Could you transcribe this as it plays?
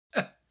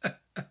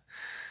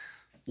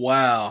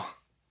Wow.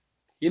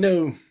 You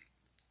know,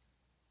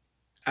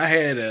 I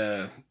had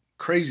a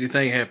crazy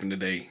thing happen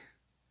today.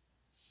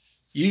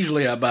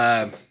 Usually I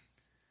buy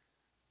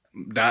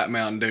Diet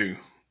Mountain Dew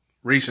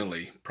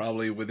recently,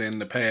 probably within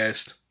the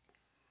past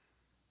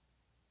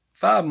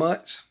 5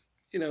 months,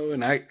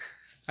 and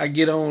I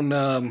get on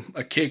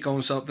a kick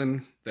on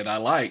something that I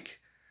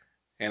like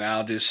and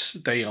I'll just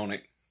stay on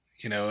it,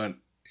 and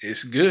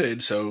it's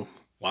good, so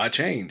why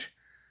change?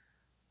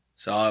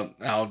 So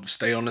I'll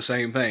stay on the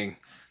same thing.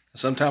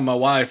 Sometimes my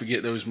wife would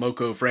get those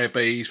Mocha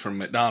Frappes from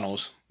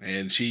McDonald's,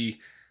 and she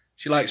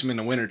likes them in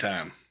the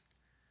wintertime.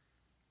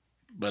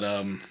 But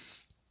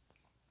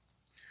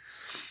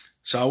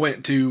so I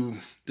went to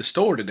the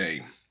store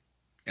today,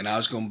 and I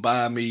was gonna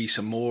buy me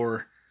some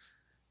more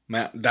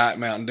Diet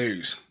Mountain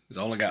Dews. 'Cause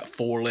I only got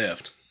 4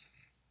 left,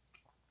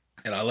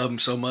 and I love them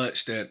so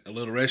much that a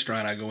little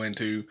restaurant I go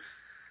into,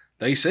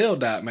 they sell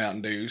Diet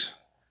Mountain Dews,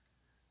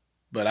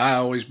 but I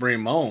always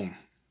bring my own.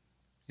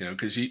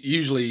 Because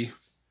usually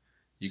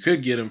you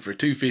could get them for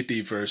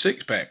 $2.50 for a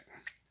 6 pack,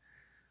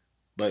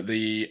 but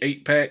the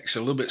 8 packs are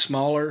a little bit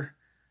smaller,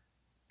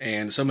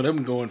 and some of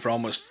them going for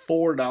almost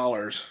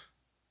 $4.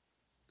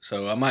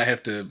 So I might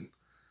have to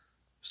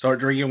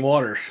start drinking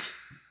water.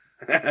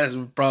 That's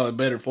probably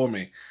better for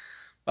me.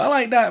 But I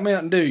like Diet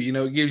Mountain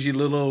Dew. It gives you a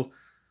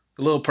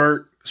little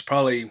perk. It's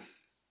probably,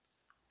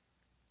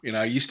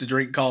 I used to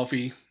drink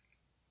coffee,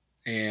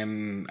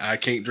 and I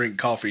can't drink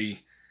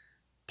coffee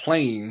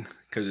plain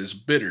because it's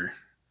bitter.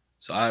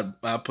 So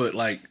I put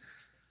like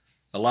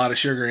a lot of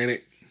sugar in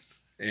it,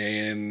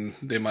 and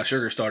then my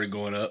sugar started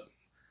going up.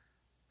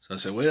 So I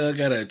said, well, I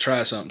gotta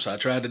try something. So I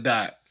tried the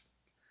diet,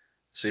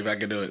 see if I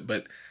could do it.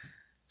 But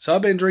so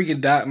I've been drinking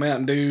Diet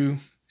Mountain Dew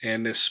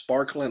and this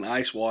sparkling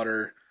ice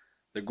water,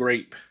 the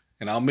grape,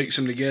 and I'll mix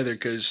them together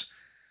because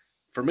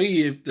for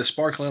me, the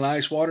sparkling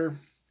ice water,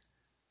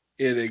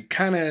 it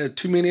kind of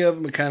too many of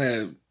them, it kind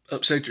of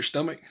upset your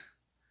stomach.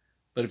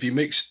 But if you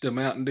mix the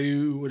Mountain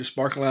Dew with the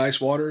sparkling ice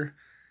water,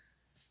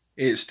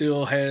 it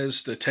still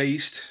has the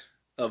taste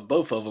of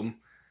both of them,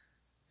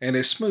 and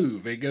it's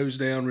smooth. It goes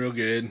down real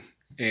good,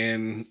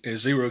 and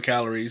it's 0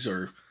 calories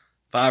or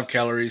 5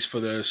 calories for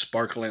the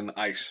sparkling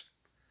ice.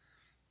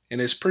 And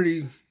it's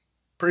pretty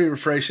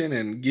refreshing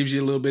and gives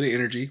you a little bit of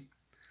energy.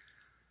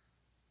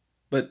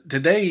 But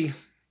today,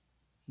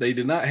 they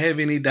did not have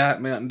any Diet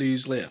Mountain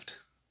Dews left.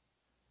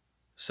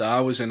 So I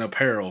was in a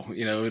peril,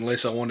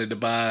 unless I wanted to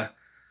buy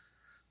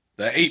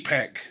the 8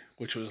 pack,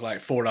 which was like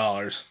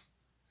 $4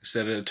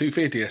 instead of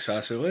 $2.50. So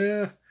I said,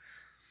 well,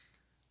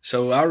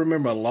 so I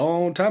remember a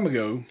long time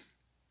ago,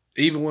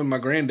 even when my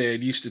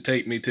granddad used to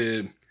take me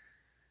to,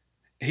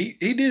 he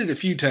did it a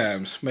few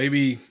times,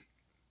 maybe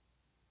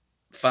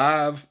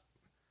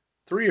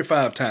 3 or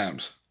 5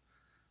 times.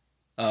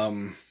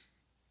 When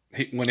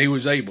he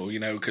was able,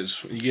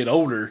 because when you get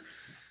older,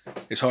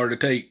 it's hard to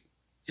take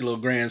your little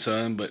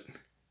grandson,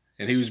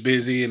 and he was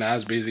busy and I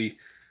was busy.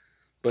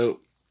 But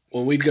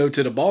when we'd go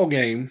to the ball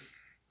game,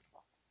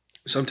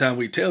 sometimes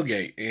we'd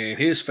tailgate, and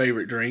his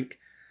favorite drink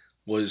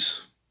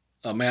was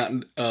a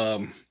Mountain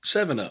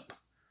 7-Up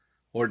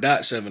or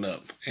Diet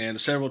 7-Up.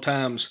 And several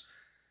times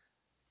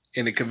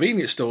in the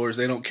convenience stores,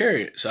 they don't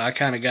carry it. So I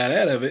kind of got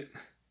out of it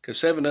because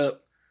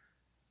 7-Up,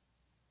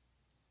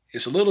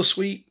 it's a little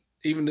sweet,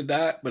 even the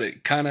diet, but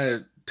it kind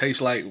of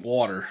tastes like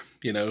water,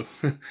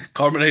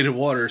 carbonated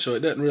water. So it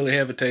doesn't really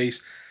have a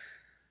taste.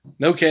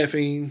 No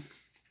caffeine,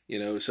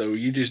 so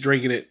you're just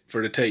drinking it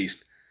for the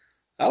taste.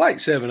 I like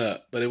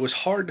 7-Up, but it was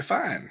hard to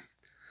find.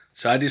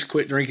 So I just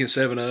quit drinking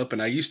 7-Up,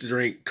 and I used to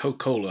drink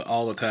Coca-Cola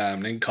all the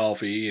time, then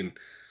coffee, and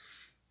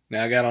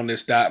now I got on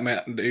this Diet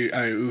Mountain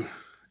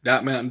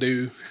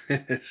Dew,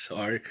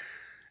 sorry,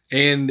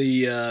 and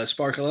the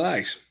sparkling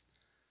ice.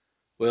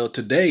 Well,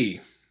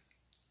 today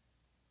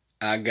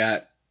I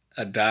got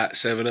a Diet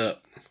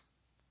 7-Up,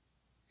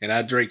 and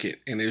I drink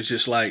it, and it was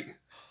just like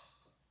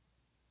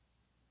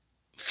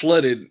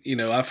flooded.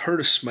 I've heard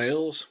of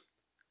smells,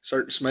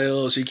 certain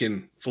smells you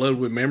can flood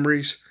with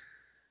memories,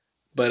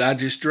 but I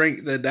just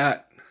drank the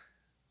Diet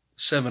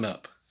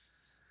 7-Up,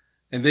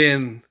 and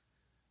then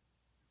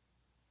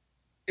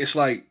it's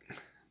like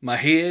my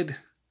head,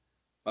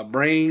 my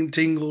brain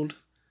tingled.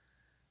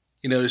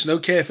 There's no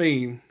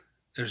caffeine,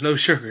 there's no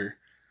sugar,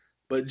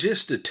 but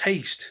just the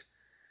taste.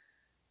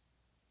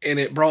 And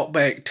it brought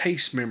back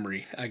taste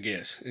memory, I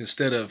guess,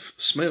 instead of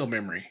smell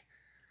memory.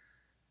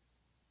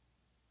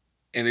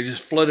 And it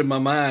just flooded my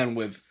mind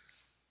with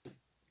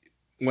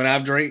when I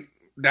drank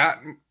Diet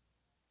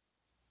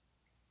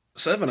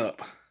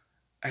 7-Up.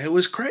 It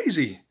was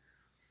crazy.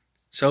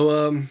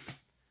 So,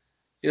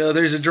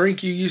 there's a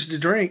drink you used to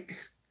drink,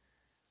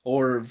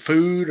 or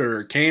food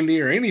or candy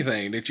or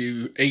anything that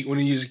you ate when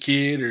you was a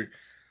kid, or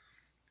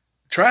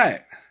try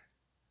it.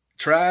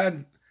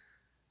 Try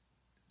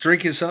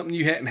drinking something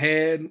you hadn't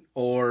had,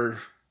 or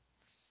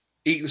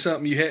eating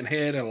something you hadn't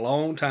had in a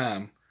long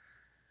time,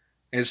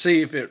 and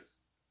see if it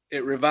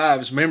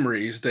revives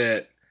memories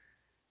that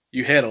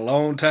you had a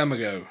long time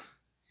ago.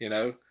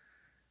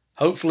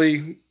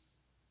 Hopefully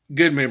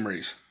good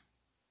memories.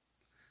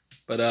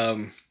 But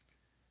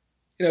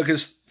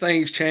because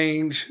things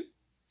change.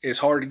 It's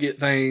hard to get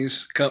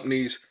things.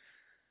 Companies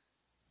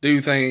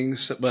do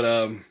things,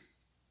 but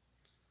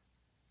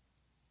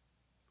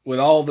with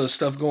all the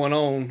stuff going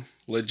on,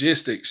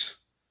 logistics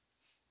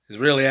is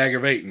really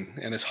aggravating,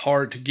 and it's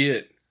hard to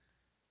get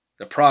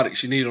the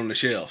products you need on the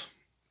shelf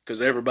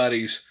because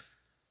everybody's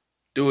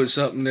doing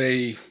something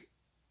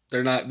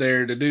they're not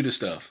there to do the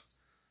stuff,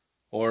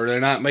 or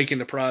they're not making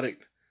the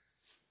product.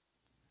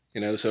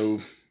 So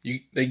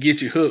they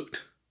get you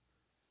hooked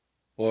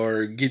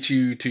or get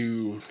you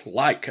to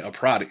like a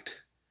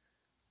product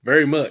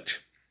very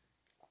much,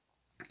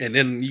 and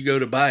then you go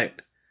to buy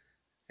it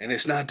and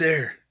it's not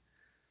there.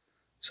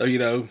 So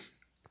it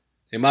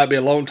might be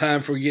a long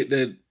time before we get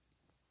to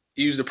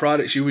use the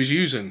products you was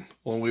using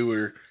when we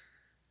were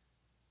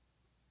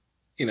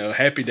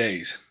happy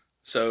days.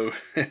 So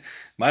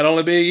might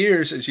only be a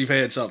year since you've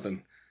had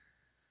something.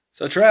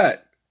 So try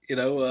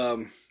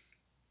it.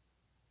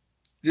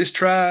 Just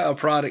try a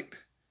product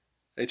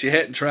that you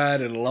hadn't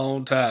tried in a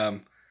long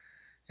time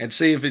and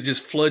see if it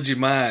just floods your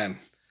mind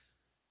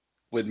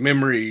with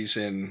memories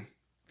and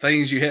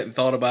things you hadn't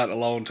thought about in a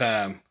long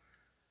time.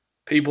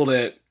 People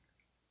that,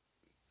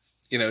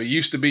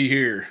 used to be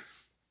here,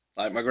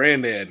 like my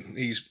granddad.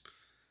 He's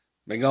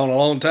been gone a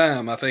long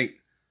time. I think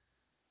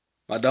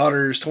my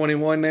daughter is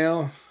 21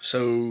 now,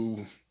 so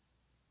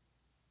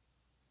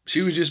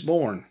she was just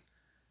born.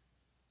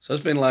 So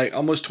it's been like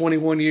almost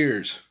 21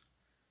 years.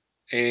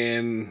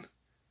 And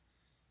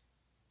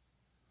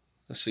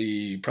let's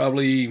see,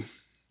 probably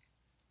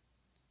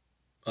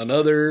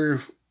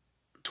another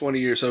 20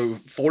 years. So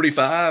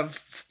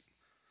 35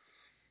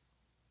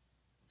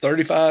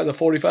 to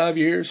 45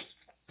 years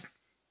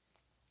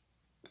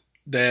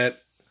that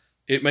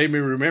it made me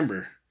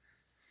remember.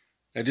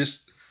 I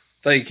just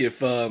think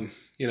if,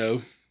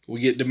 we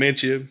get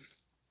dementia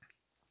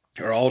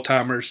or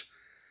Alzheimer's,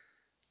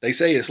 they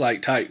say it's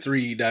like type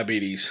 3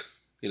 diabetes,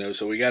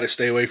 so we got to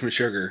stay away from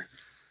sugar.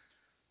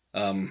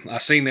 I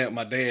seen that with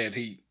my dad.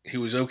 He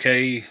was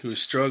okay. He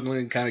was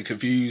struggling, kind of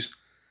confused.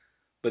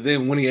 But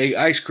then when he ate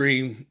ice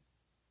cream,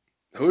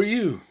 who are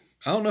you?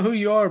 I don't know who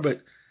you are,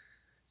 but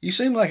you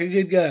seem like a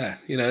good guy.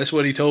 That's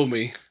what he told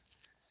me.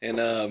 And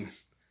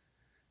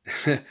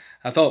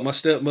I thought my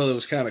stepmother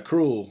was kind of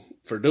cruel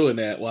for doing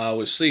that while I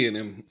was seeing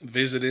him,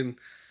 visiting,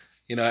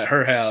 at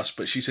her house.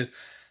 But she said,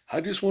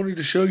 I just wanted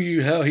to show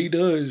you how he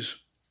does.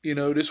 This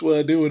is what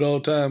I do it all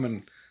the time.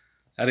 And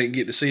I didn't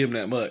get to see him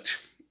that much.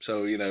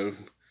 So,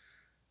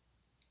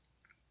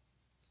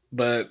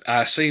 but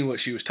I seen what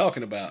she was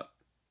talking about.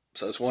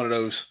 So it's one of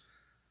those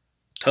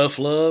tough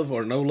love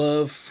or no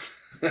love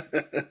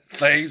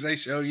things they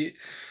show you.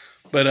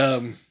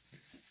 But,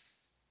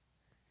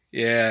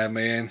 yeah,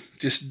 man,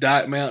 just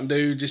Diet Mountain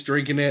Dew, just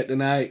drinking that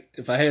tonight.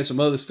 If I had some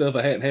other stuff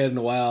I hadn't had in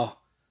a while,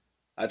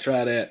 I'd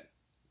try that.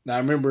 Now, I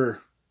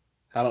remember,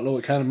 I don't know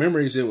what kind of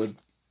memories it would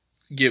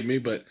give me,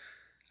 but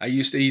I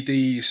used to eat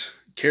these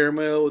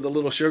caramel with the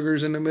little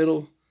sugars in the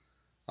middle.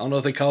 I don't know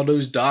if they call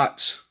those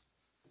dots.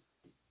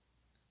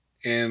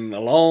 And a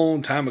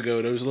long time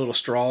ago, those little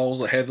straws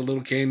that had the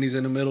little candies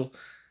in the middle.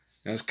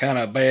 And it's kind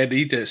of bad to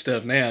eat that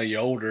stuff now.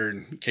 You're older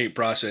and can't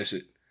process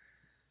it.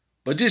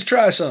 But just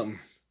try something.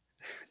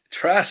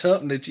 Try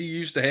something that you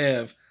used to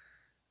have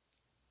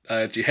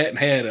that you hadn't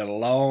had in a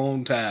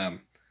long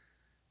time.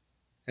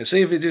 And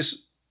see if it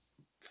just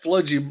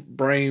floods your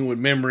brain with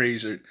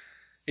memories, or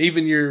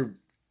even your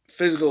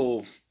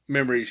physical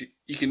memories.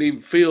 You can even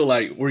feel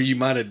like where you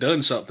might have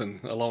done something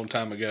a long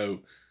time ago.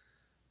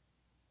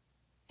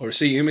 Or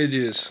see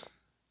images.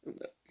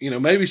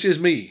 Maybe it's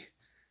just me.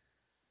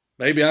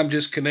 Maybe I'm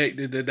just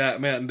connected to Diet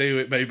Mountain Dew.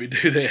 It made me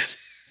do that.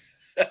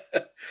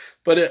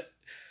 But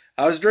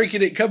I was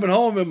drinking it coming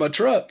home in my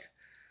truck,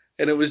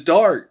 and it was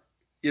dark.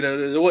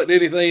 There wasn't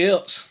anything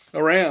else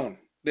around.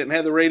 Didn't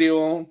have the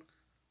radio on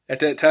at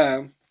that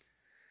time.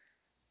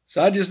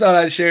 So I just thought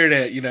I'd share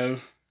that,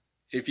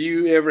 If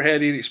you ever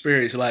had any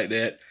experience like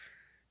that,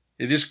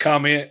 you just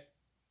comment.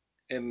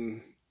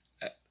 And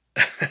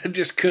I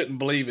just couldn't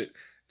believe it.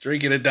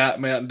 Drinking a Diet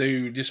Mountain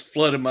Dew just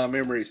flooded my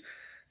memories.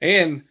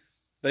 And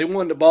they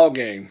won the ball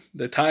game.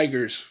 The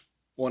Tigers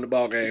won the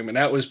ball game, and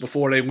that was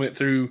before they went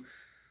through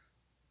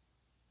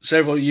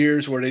several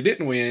years where they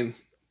didn't win.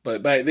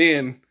 But back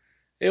then,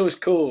 it was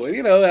cool.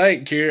 And, I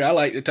didn't care. I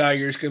liked the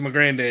Tigers because my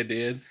granddad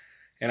did.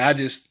 And I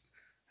just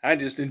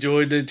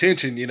enjoyed the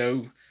attention,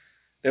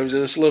 There was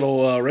this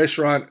little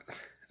restaurant.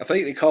 I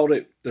think they called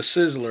it the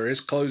Sizzler.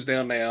 It's closed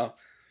down now.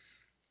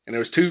 And there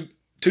was two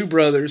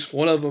brothers.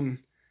 One of them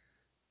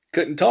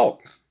couldn't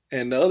talk,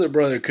 and the other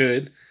brother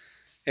could,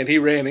 and he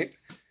ran it.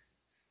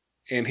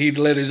 And he'd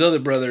let his other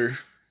brother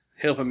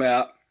help him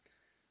out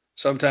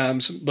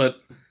sometimes,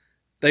 but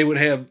they would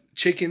have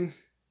chicken,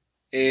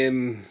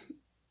 and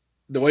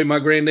the way my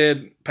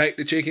granddad packed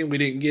the chicken,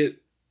 it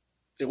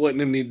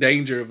wasn't any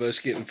danger of us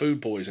getting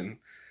food poisoning.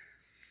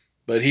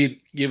 But he'd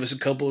give us a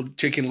couple of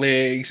chicken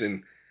legs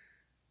and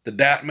the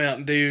Diet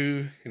Mountain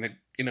Dew and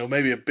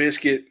maybe a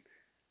biscuit.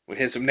 We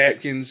had some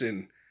napkins,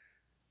 and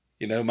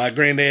my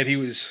granddad, he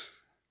was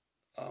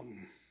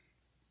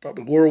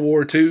probably World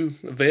War II,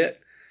 a vet.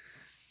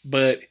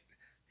 but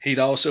he'd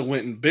also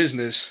went in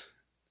business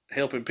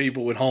helping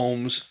people with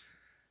homes,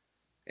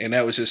 and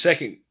that was his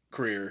second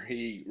career.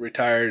 He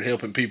retired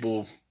helping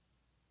people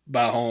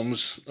buy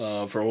homes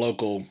for a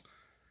local,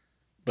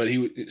 but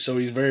he's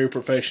very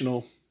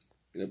professional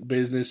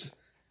business.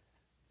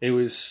 He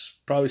was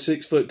probably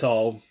 6 foot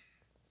tall,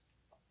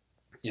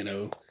 you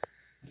know,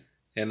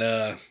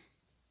 and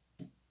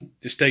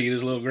just taking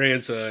his little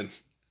grandson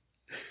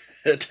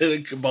to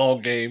the ball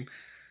game.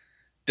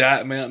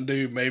 Diet Mountain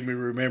Dew made me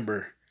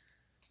remember.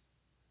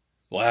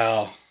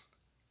 Wow.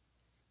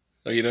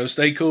 So,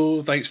 stay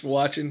cool. Thanks for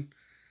watching.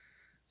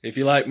 If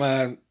you like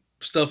my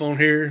stuff on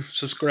here,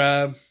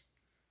 subscribe.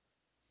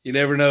 You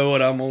never know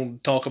what I'm going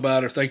to talk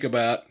about or think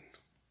about.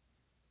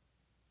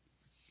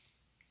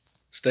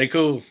 Stay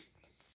cool.